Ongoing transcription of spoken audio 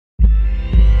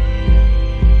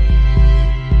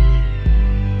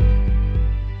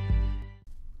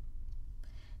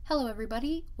Hello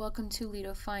everybody, welcome to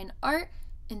Lido Fine Art,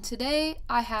 and today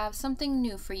I have something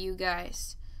new for you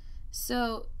guys.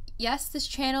 So yes, this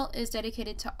channel is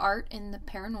dedicated to art and the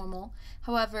paranormal.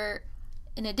 However,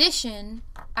 in addition,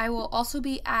 I will also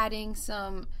be adding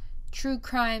some true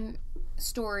crime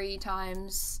story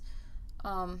times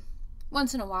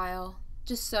once in a while,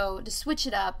 just to switch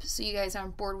it up so you guys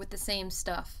aren't bored with the same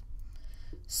stuff.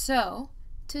 So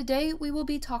today we will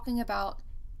be talking about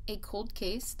a cold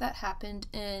case that happened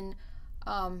in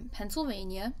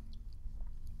Pennsylvania.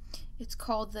 It's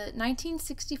called the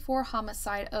 1964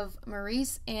 homicide of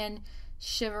Marise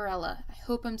Chiverella. I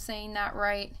hope I'm saying that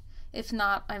right. If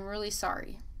not, I'm really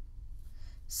sorry.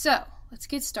 So, let's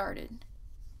get started.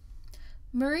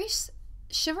 Marise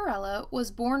Chiverella was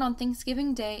born on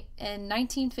Thanksgiving Day in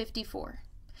 1954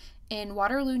 in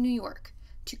Waterloo, New York,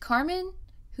 to Carmen,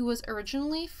 who was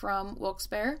originally from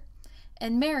Wilkes-Barre,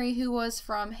 and Mary, who was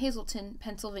from Hazleton,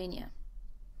 Pennsylvania.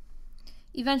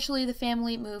 Eventually, the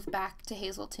family moved back to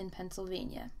Hazleton,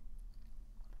 Pennsylvania.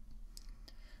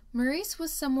 Marise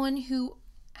was someone who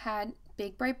had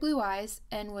big, bright blue eyes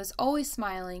and was always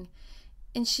smiling,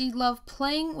 and she loved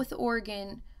playing with the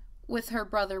organ with her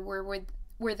brother,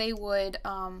 where they would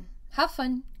have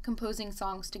fun composing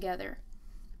songs together.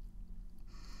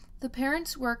 The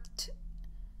parents worked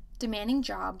demanding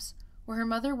jobs, where her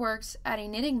mother works at a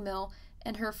knitting mill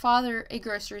and her father a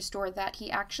grocery store that he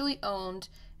actually owned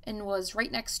and was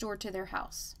right next door to their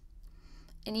house.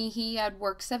 And he had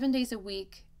worked 7 days a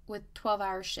week with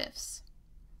 12-hour shifts.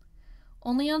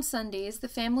 Only on Sundays, the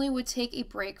family would take a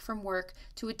break from work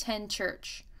to attend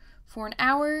church. For an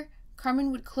hour,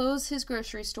 Carmen would close his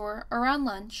grocery store around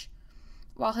lunch,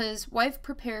 while his wife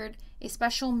prepared a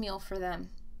special meal for them.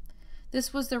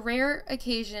 This was the rare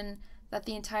occasion that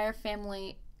the entire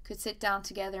family could sit down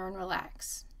together and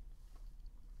relax.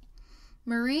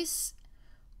 Marise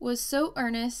was so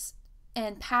earnest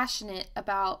and passionate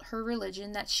about her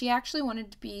religion that she actually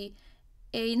wanted to be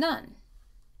a nun.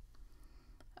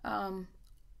 On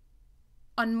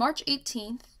March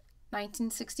 18th,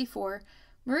 1964,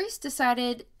 Marise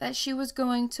decided that she was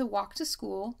going to walk to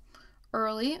school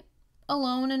early,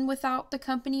 alone and without the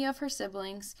company of her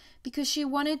siblings, because she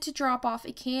wanted to drop off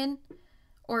a can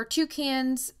or 2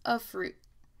 cans of fruit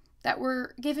that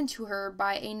were given to her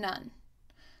by a nun.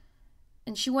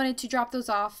 And she wanted to drop those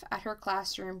off at her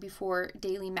classroom before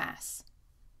daily mass.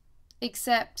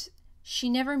 Except she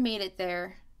never made it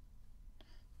there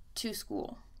to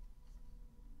school.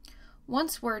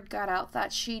 Once word got out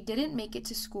that she didn't make it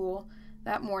to school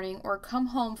that morning or come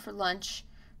home for lunch,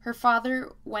 her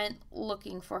father went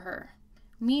looking for her.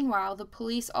 Meanwhile, the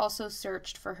police also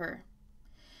searched for her.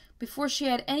 Before she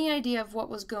had any idea of what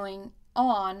was going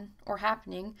on or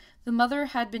happening, the mother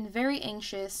had been very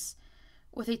anxious,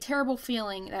 with a terrible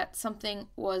feeling that something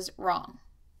was wrong.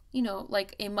 You know,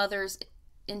 like a mother's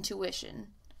intuition.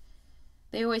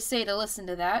 They always say to listen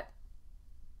to that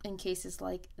in cases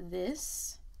like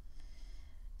this.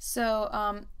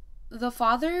 So, the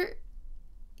father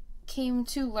came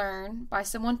to learn by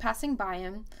someone passing by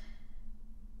him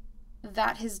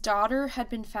that his daughter had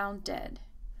been found dead.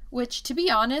 Which, to be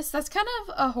honest, that's kind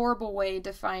of a horrible way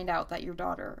to find out that your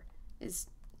daughter is,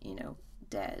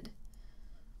 dead.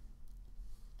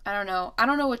 I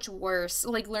don't know which worse,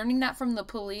 like learning that from the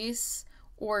police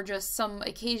or just some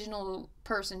occasional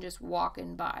person just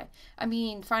walking by. I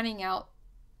mean, finding out,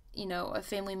 a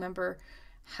family member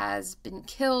has been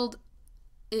killed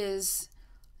is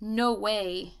no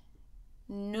way,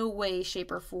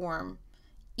 shape, or form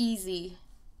easy.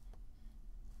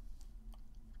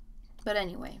 But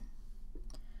anyway,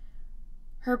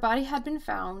 her body had been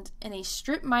found in a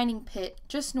strip mining pit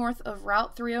just north of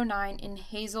Route 309 in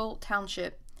Hazel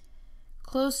Township,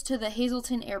 close to the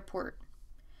Hazleton Airport.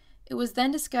 It was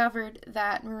then discovered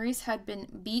that Marise had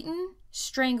been beaten,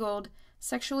 strangled,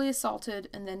 sexually assaulted,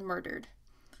 and then murdered,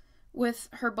 with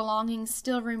her belongings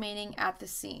still remaining at the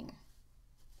scene.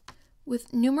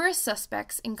 With numerous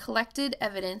suspects and collected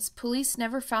evidence, police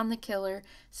never found the killer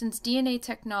since DNA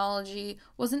technology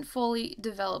wasn't fully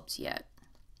developed yet.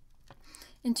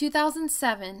 In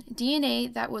 2007,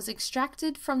 DNA that was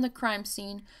extracted from the crime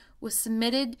scene was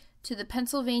submitted to the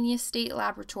Pennsylvania State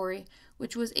Laboratory,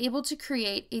 which was able to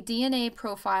create a DNA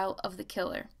profile of the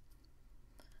killer.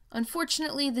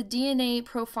 Unfortunately, the DNA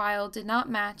profile did not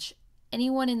match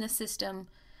anyone in the system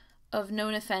of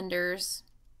known offenders,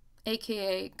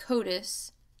 aka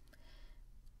CODIS.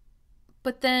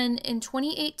 But then in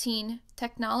 2018,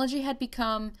 technology had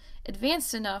become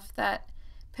advanced enough that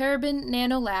Parabon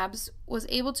Nanolabs was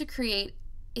able to create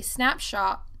a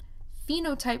snapshot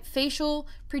phenotype facial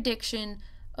prediction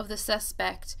of the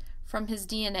suspect from his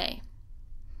DNA.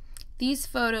 These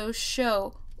photos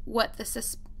show what the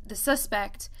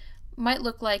suspect might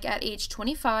look like at age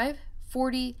 25,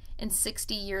 40, and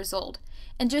 60 years old.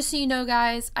 And just so you know,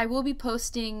 guys, I will be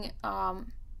posting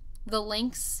the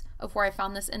links of where I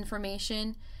found this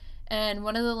information, and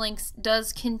one of the links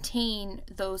does contain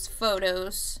those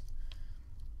photos.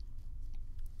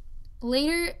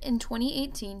 Later in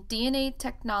 2018, DNA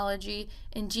technology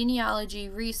and genealogy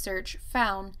research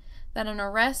found that an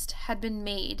arrest had been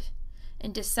made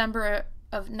in December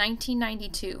of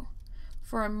 1992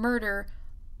 for a murder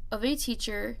of a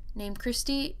teacher named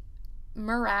Christy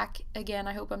Murack, again,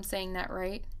 I hope I'm saying that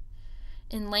right,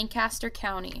 in Lancaster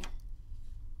County.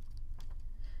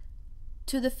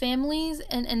 To the family's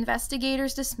and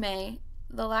investigators' dismay,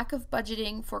 the lack of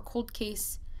budgeting for cold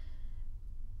cases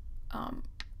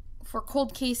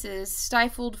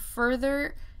stifled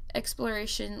further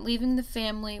exploration, leaving the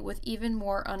family with even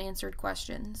more unanswered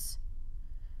questions.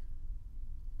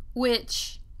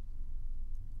 Which,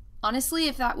 honestly,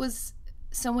 if that was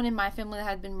someone in my family that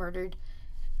had been murdered,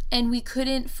 and we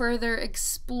couldn't further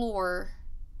explore,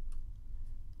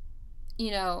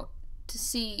 to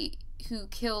see who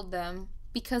killed them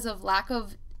because of lack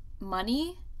of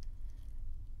money,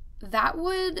 that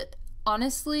would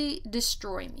honestly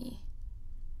destroy me.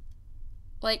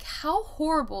 Like, how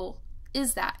horrible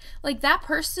is that? Like, that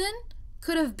person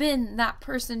could have been that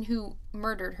person who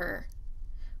murdered her,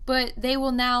 but they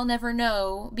will now never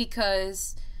know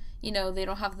because, they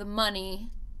don't have the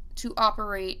money to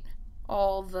operate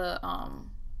all the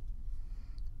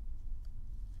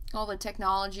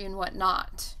technology and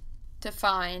whatnot to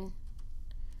find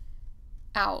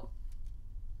out,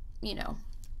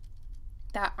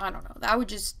 that, I don't know, that would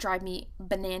just drive me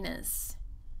bananas.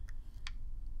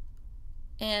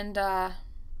 And the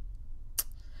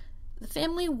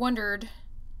family wondered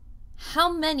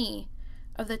how many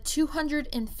of the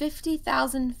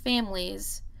 250,000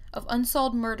 families of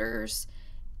unsolved murders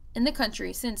in the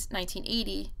country since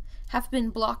 1980 have been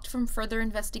blocked from further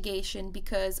investigation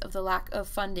because of the lack of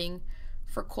funding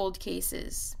for cold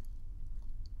cases.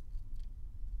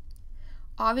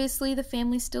 Obviously, the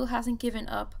family still hasn't given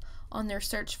up on their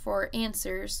search for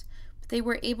answers, but they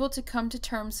were able to come to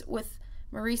terms with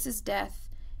Marise's death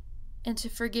and to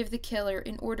forgive the killer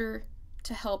in order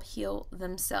to help heal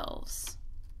themselves.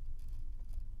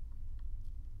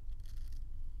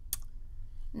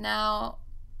 Now,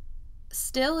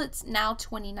 still, it's now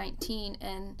 2019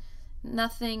 and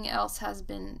nothing else has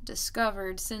been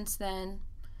discovered since then.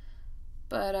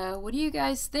 But what do you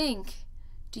guys think?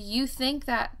 Do you think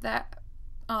that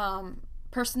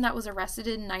person that was arrested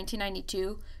in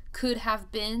 1992 could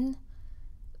have been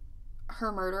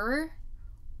her murderer?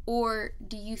 Or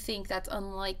do you think that's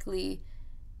unlikely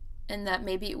and that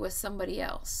maybe it was somebody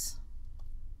else?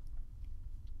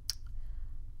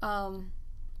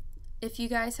 If you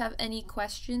guys have any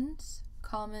questions,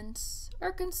 comments,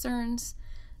 or concerns,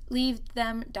 leave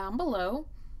them down below.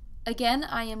 Again,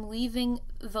 I am leaving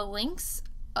the links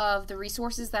of the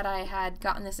resources that I had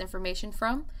gotten this information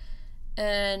from,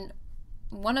 and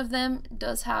one of them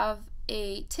does have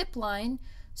a tip line,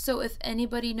 so if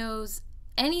anybody knows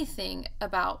anything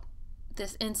about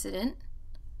this incident,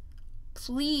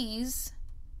 please,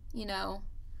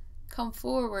 come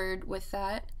forward with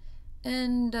that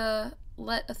and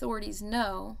let authorities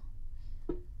know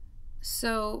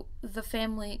so the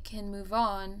family can move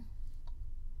on.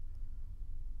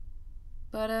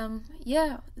 But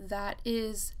yeah, that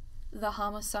is the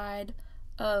homicide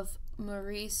of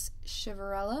Marise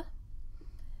Chiverella,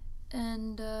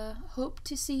 and hope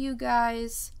to see you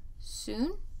guys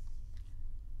soon.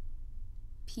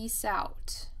 Peace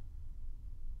out.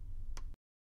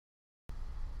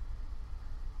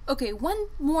 Okay, one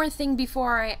more thing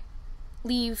before I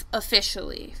leave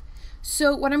officially.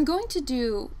 So what I'm going to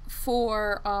do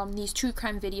for these true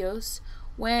crime videos,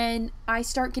 when I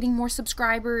start getting more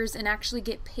subscribers and actually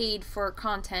get paid for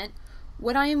content,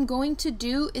 what I am going to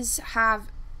do is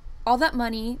have all that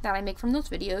money that I make from those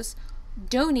videos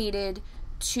donated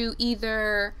to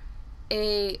either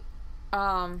a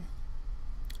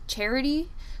charity.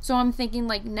 So I'm thinking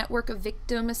like Network of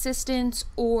Victim Assistance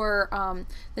or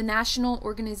the National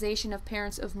Organization of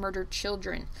Parents of Murdered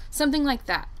Children, something like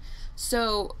that.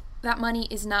 So that money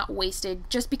is not wasted,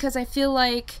 just because I feel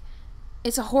like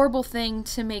it's a horrible thing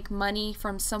to make money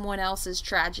from someone else's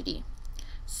tragedy.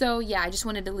 So yeah, I just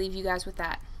wanted to leave you guys with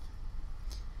that.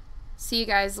 See you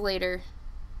guys later.